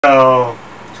So,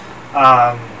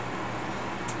 um,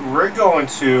 we're going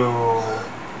to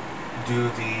do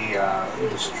the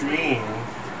stream,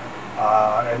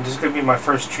 and this is going to be my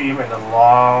first stream in a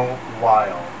long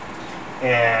while,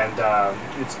 and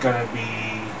it's going to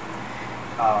be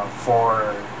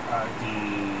for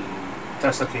the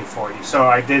Tesla K40. So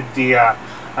I did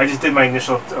I just did my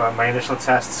initial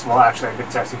tests. Well, actually, I've been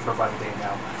testing for about a day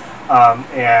now,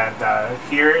 and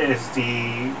here is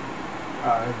the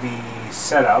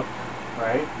setup,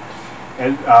 right?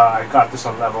 And I got this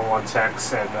on level 1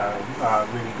 techs, and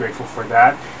really grateful for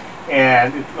that.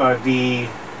 And the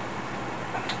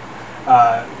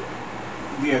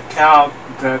account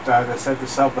that set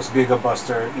this up was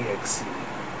Gigabuster EXE,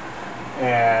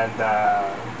 and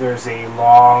there's a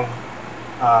long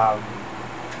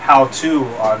how-to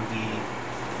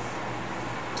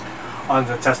on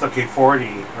the Tesla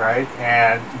K40, right?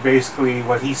 And basically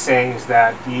what he's saying is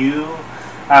that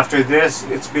after this,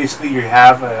 it's basically you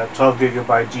have a 12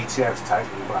 gigabyte GTX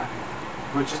Titan Black,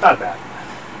 which is not bad.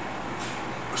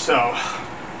 So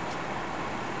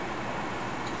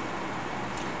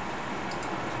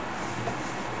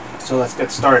let's get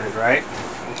started, right?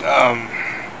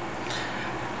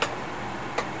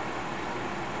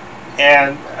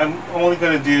 And I'm only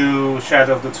going to do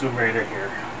Shadow of the Tomb Raider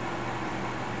here.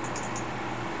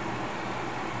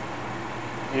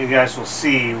 You guys will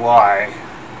see why.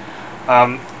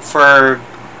 For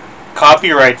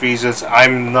copyright reasons,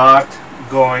 I'm not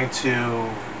going to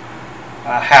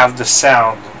have the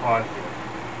sound on here,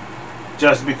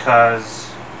 just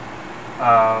because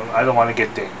I don't want to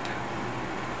get dinged.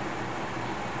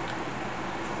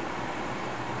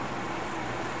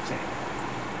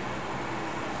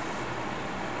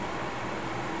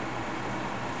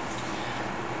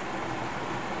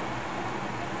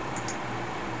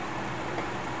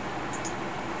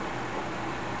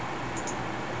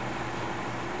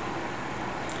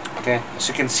 Okay, as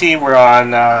you can see, we're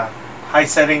on high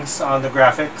settings on the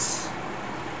graphics.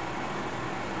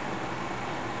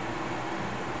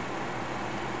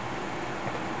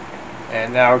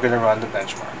 And now we're going to run the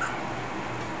benchmark.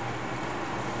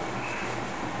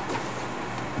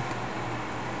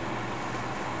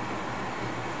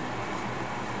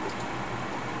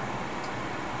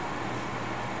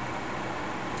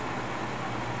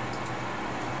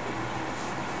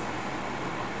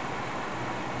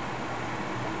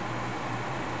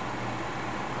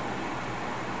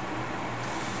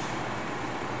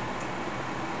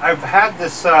 I've had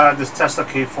this Tesla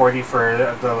K40 for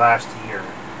the last year.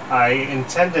 I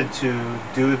intended to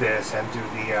do this and do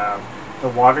the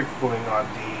water cooling on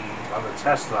the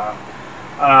Tesla.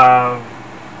 I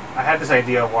had this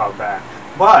idea a while back,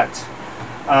 but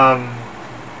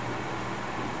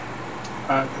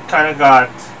it kind of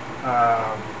got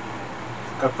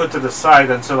put to the side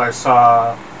until I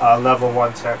saw a level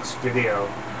 1 tech's video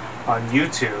on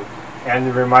YouTube, and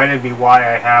it reminded me why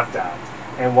I have that.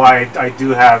 And why I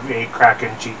do have a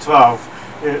Kraken G12,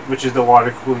 which is the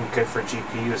water cooling kit for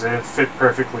GPUs, and it fit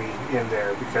perfectly in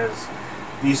there, because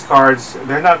these cards,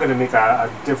 they're not going to make a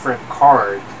different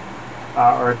card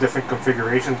or a different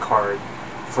configuration card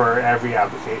for every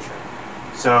application.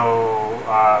 So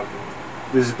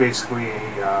this is basically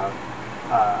a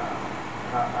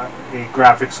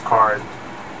graphics card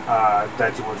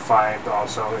that you would find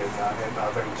also in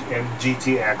other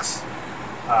GTX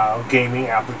gaming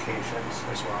applications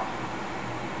as well.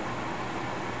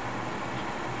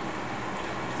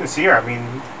 You can see here, I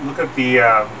mean, look at the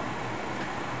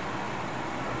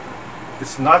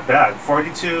it's not bad.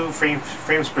 42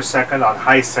 frames per second on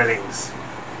high settings.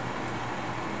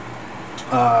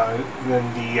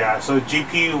 Then so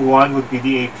GPU 1 would be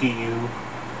the APU.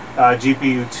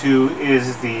 GPU 2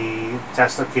 is the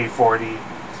Tesla K40,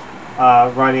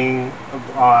 running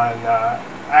on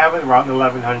I have it around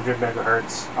 1100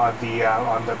 megahertz on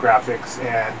the graphics,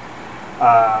 and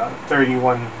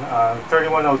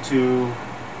 3102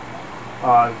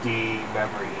 on the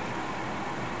memory.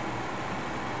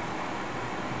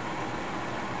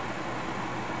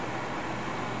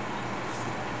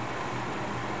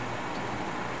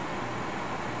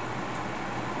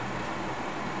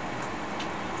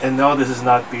 And no, this is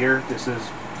not beer. This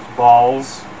is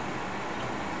Ball's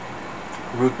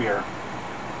root beer.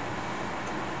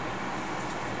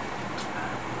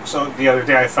 So the other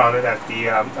day I found it at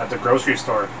the grocery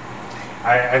store.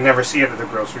 I never see it at the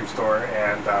grocery store,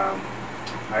 and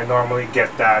I normally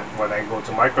get that when I go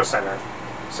to Micro Center.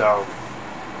 So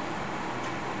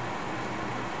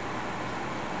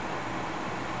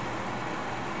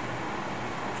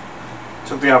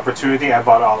took the opportunity. I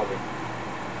bought all of it.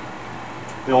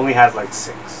 They only had like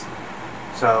 6,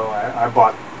 so I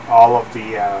bought all of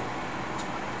the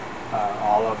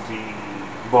all of the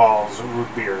balls root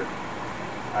beer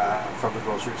from the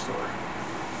grocery store.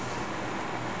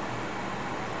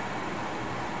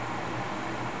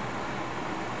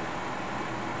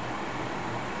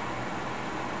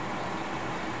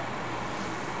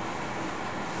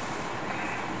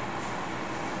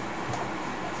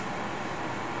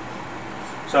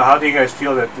 So how do you guys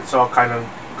feel that it's all kind of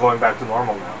going back to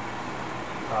normal now?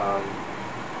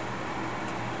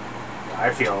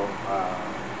 I feel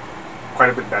quite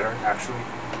a bit better, actually.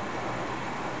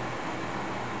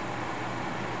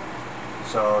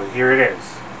 So here it is.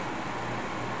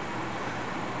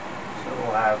 So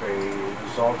we'll have a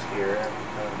result here. I'm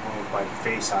going to move my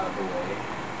face out of the way.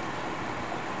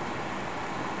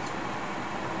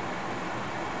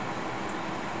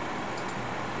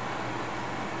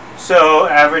 So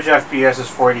average FPS is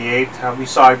 48. We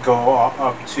saw it go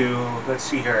up to, let's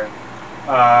see here.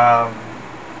 I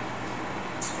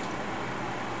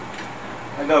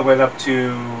know it went up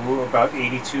to about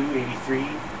 82, 83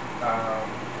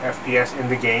 FPS in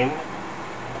the game.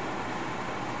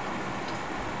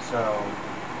 So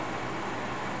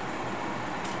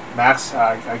max,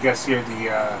 I guess here the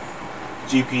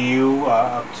GPU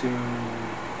up to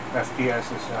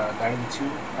FPS is 92,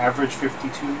 average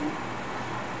 52.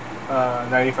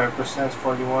 95% is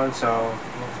 41, so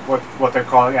what they're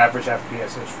calling average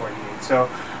FPS is 48. So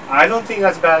I don't think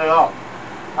that's bad at all,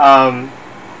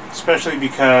 especially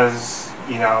because,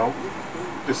 you know,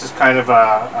 this is kind of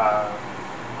a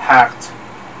hacked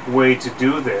way to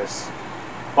do this,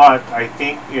 but I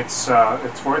think it's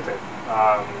worth it.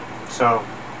 So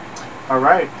all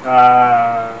right,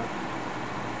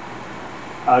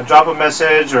 drop a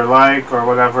message or like or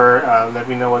whatever. Let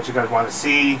me know what you guys want to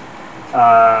see.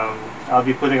 I'll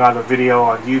be putting out a video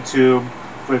on YouTube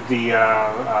with the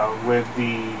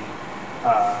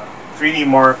 3D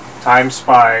Mark Time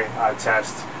Spy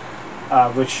test,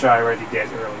 which I already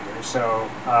did earlier. So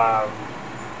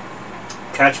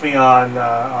catch me on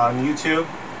YouTube,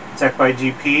 Tech by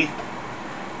GP,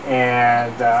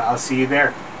 and I'll see you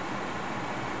there.